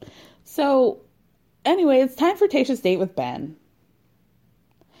 So anyway, it's time for Tayshia's date with Ben.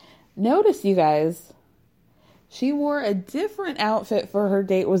 Notice, you guys, she wore a different outfit for her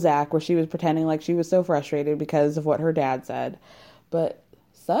date with Zach, where she was pretending like she was so frustrated because of what her dad said. But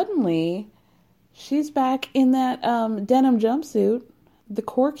suddenly, she's back in that denim jumpsuit, the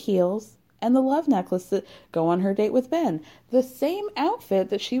cork heels, and the love necklace that go on her date with Ben. The same outfit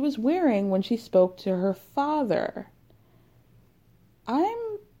that she was wearing when she spoke to her father.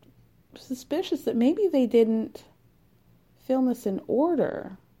 I'm suspicious that maybe they didn't film this in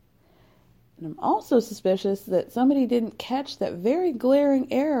order. And I'm also suspicious that somebody didn't catch that very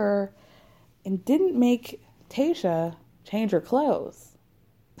glaring error and didn't make Tayshia change her clothes.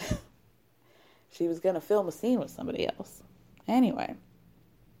 She was going to film a scene with somebody else. Anyway.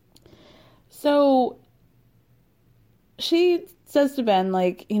 So she says to Ben,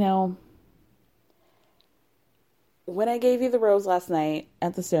 like, you know, when I gave you the rose last night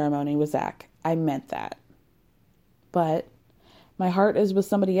at the ceremony with Zach, I meant that. But my heart is with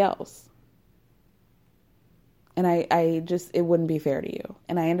somebody else. And I just, it wouldn't be fair to you.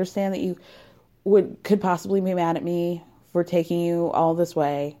 And I understand that you could possibly be mad at me for taking you all this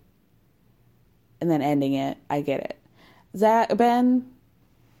way and then ending it. I get it.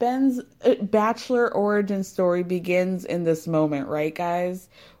 Ben's bachelor origin story begins in this moment, right, guys?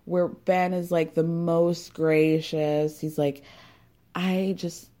 Where Ben is like the most gracious. He's like, I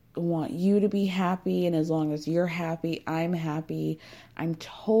just want you to be happy, and as long as you're happy, I'm happy. I'm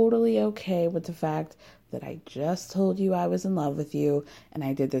totally okay with the fact that I just told you I was in love with you, and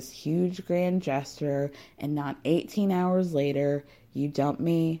I did this huge grand gesture, and not 18 hours later, you dump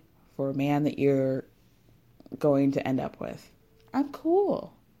me for a man that you're going to end up with. I'm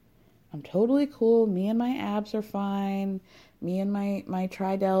cool. I'm totally cool. Me and my abs are fine. Me and my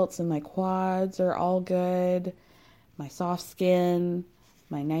tri-delts and my quads are all good. My soft skin,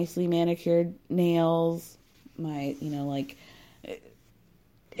 my nicely manicured nails, my,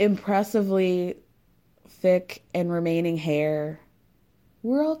 impressively thick and remaining hair.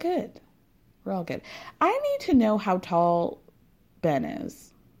 We're all good. We're all good. I need to know how tall Ben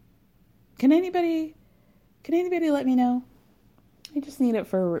is. Can anybody let me know? I just need it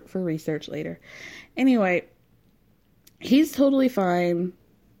for research later. Anyway, he's totally fine.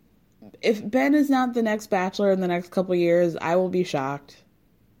 If Ben is not the next bachelor in the next couple years, I will be shocked.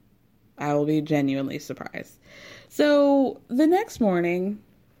 I will be genuinely surprised. So the next morning,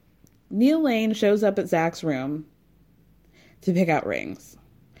 Neil Lane shows up at Zach's room to pick out rings.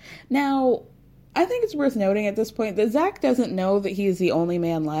 Now, I think it's worth noting at this point that Zach doesn't know that he is the only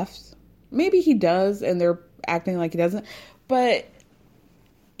man left. Maybe he does, and they're acting like he doesn't. But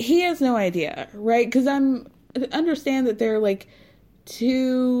he has no idea, right? Because I understand that there are like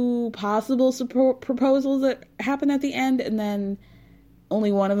 2 possible proposals that happen at the end, and then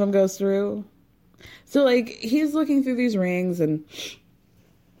only one of them goes through. So like he's looking through these rings, and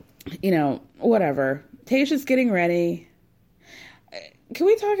whatever. Tayshia's getting ready. Can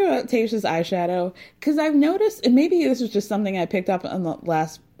we talk about Tayshia's eyeshadow? Because I've noticed, and maybe this was just something I picked up on the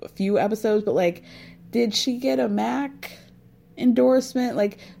last few episodes, but like, did she get a MAC endorsement?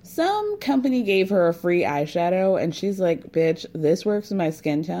 Like, some company gave her a free eyeshadow, and she's like, bitch, this works in my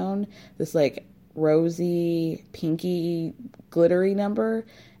skin tone, this like rosy pinky glittery number,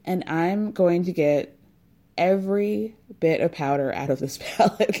 and I'm going to get every bit of powder out of this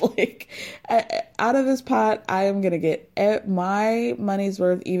palette. Like, out of this pot, I am gonna get my money's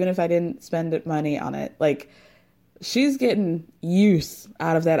worth, even if I didn't spend money on it. Like, she's getting use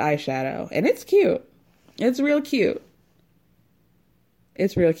out of that eyeshadow, and it's cute. It's real cute.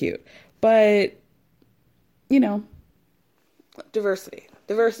 It's real cute. But,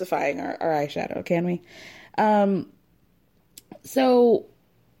 diversifying our eyeshadow, can we? So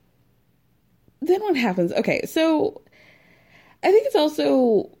then what happens? Okay, so I think it's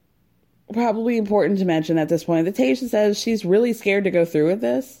also probably important to mention at this point that Tayshia says she's really scared to go through with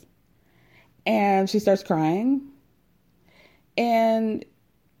this, and she starts crying, and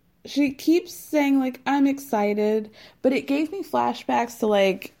she keeps saying, like, I'm excited, but it gave me flashbacks to,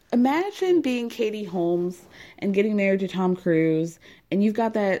 like, imagine being Katie Holmes and getting married to Tom Cruise, and you've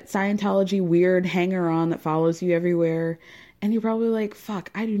got that Scientology weird hanger-on that follows you everywhere, and you're probably like,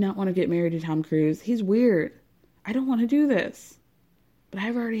 fuck, I do not want to get married to Tom Cruise. He's weird. I don't want to do this. But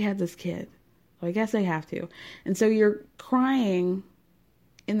I've already had this kid, so I guess I have to. And so you're crying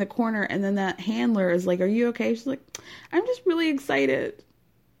in the corner, and then that handler is like, are you okay? She's like, I'm just really excited.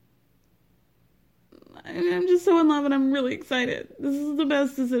 I'm just so in love, and I'm really excited. This is the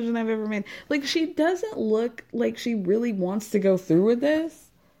best decision I've ever made. Like, she doesn't look like she really wants to go through with this,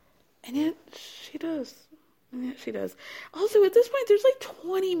 and yet she does. Yeah, she does. Also, at this point, there's like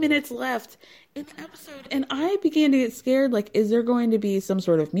 20 minutes left in the episode, and I began to get scared. Like, is there going to be some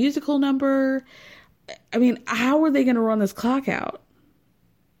sort of musical number? I mean, how are they going to run this clock out?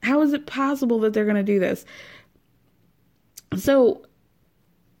 How is it possible that they're going to do this? So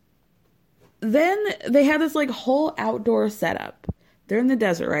then they have this like whole outdoor setup. They're in the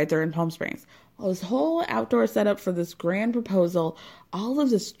desert, right? They're in Palm Springs. All this whole outdoor setup for this grand proposal. All of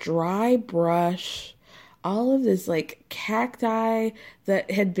this dry brush. All of this like cacti that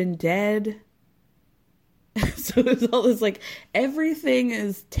had been dead. So there's all this like, everything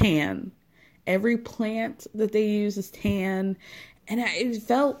is tan. Every plant that they use is tan. And it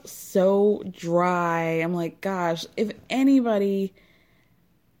felt so dry. I'm like, gosh, if anybody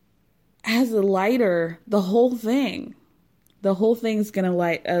has a lighter, the whole thing's going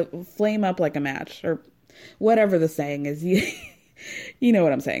to flame up like a match, or whatever the saying is. You know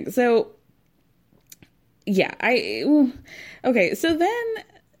what I'm saying. So yeah, okay. So then,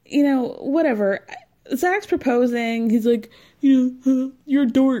 whatever. Zach's proposing. He's like, you're a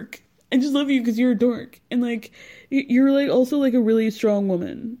dork. I just love you because you're a dork. And like, you're like also like a really strong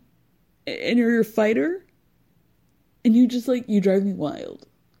woman. And you're a fighter. And you just like, you drive me wild.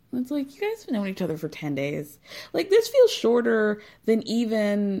 And it's like, you guys have known each other for 10 days. Like, this feels shorter than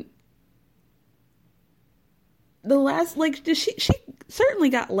even the last, like, she certainly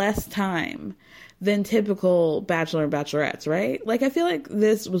got less time than typical Bachelor and Bachelorettes, right? Like, I feel like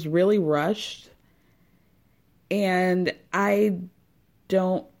this was really rushed. And I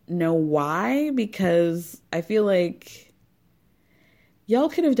don't know why, because I feel like y'all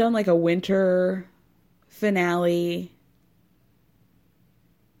could have done like a winter finale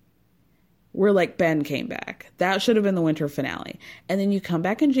where like Ben came back. That should have been the winter finale. And then you come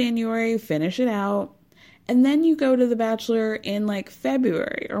back in January, finish it out, and then you go to The Bachelor in like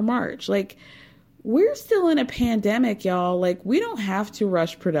February or March. Like, we're still in a pandemic, y'all. Like, we don't have to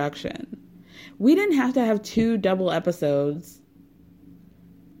rush production. We didn't have to have 2 double episodes.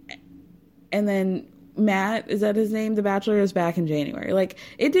 And then Matt, is that his name? The Bachelor is back in January. Like,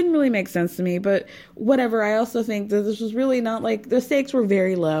 it didn't really make sense to me, but whatever. I also think that this was really not like, the stakes were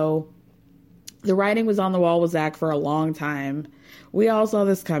very low. The writing was on the wall with Zach for a long time. We all saw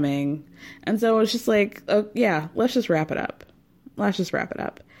this coming. And so it's just like, oh, yeah, let's just wrap it up.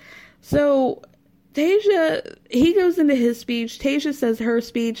 So Tayshia, he goes into his speech. Tayshia says her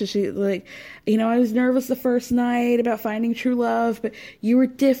speech. And she's like, I was nervous the first night about finding true love, but you were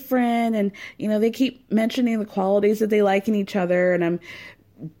different. And, they keep mentioning the qualities that they like in each other. And I'm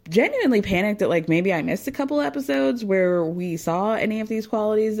genuinely panicked that like maybe I missed a couple episodes where we saw any of these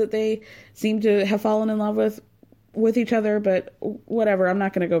qualities that they seem to have fallen in love with each other, but whatever, I'm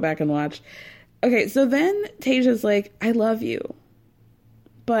not going to go back and watch. Okay, so then Tayshia's like, I love you,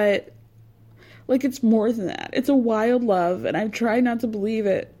 but like, it's more than that. It's a wild love, and I try not to believe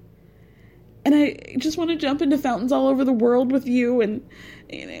it. And I just want to jump into fountains all over the world with you, and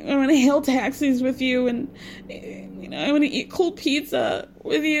I want to hail taxis with you, and I want to eat cold pizza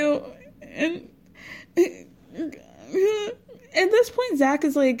with you. And at this point, Zach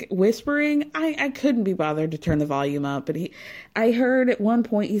is like whispering. I couldn't be bothered to turn the volume up, but I heard at one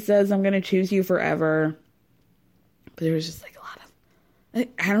point he says, "I'm going to choose you forever." But there was just like a lot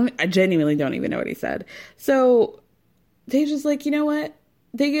of, I genuinely don't even know what he said. So Tayshia's like, you know what?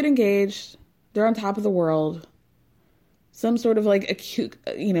 They get engaged. They're on top of the world. Some sort of like acute,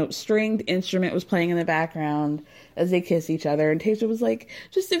 stringed instrument was playing in the background as they kiss each other. And Tayshia was like,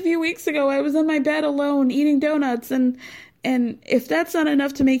 just a few weeks ago, I was in my bed alone eating donuts. And if that's not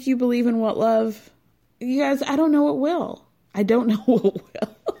enough to make you believe in what love, you guys, I don't know what will. I don't know what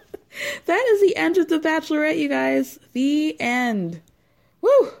will. That is the end of The Bachelorette, you guys. The end.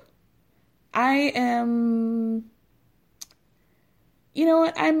 Woo! I am... You know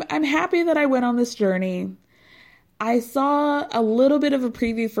what? I'm happy that I went on this journey. I saw a little bit of a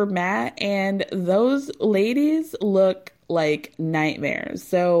preview for Matt, and those ladies look like nightmares.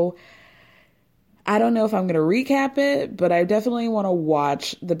 So I don't know if I'm going to recap it, but I definitely want to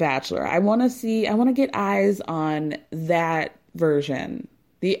watch The Bachelor. I want to get eyes on that version,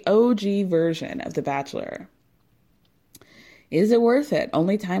 the OG version of The Bachelor. Is it worth it?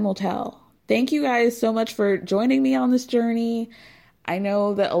 Only time will tell. Thank you guys so much for joining me on this journey. I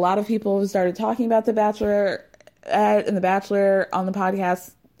know that a lot of people have started talking about The Bachelor and The Bachelor on the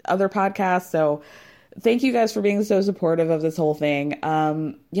podcast, other podcasts. So thank you guys for being so supportive of this whole thing.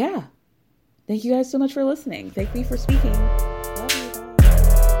 Yeah. Thank you guys so much for listening. Thank me for speaking.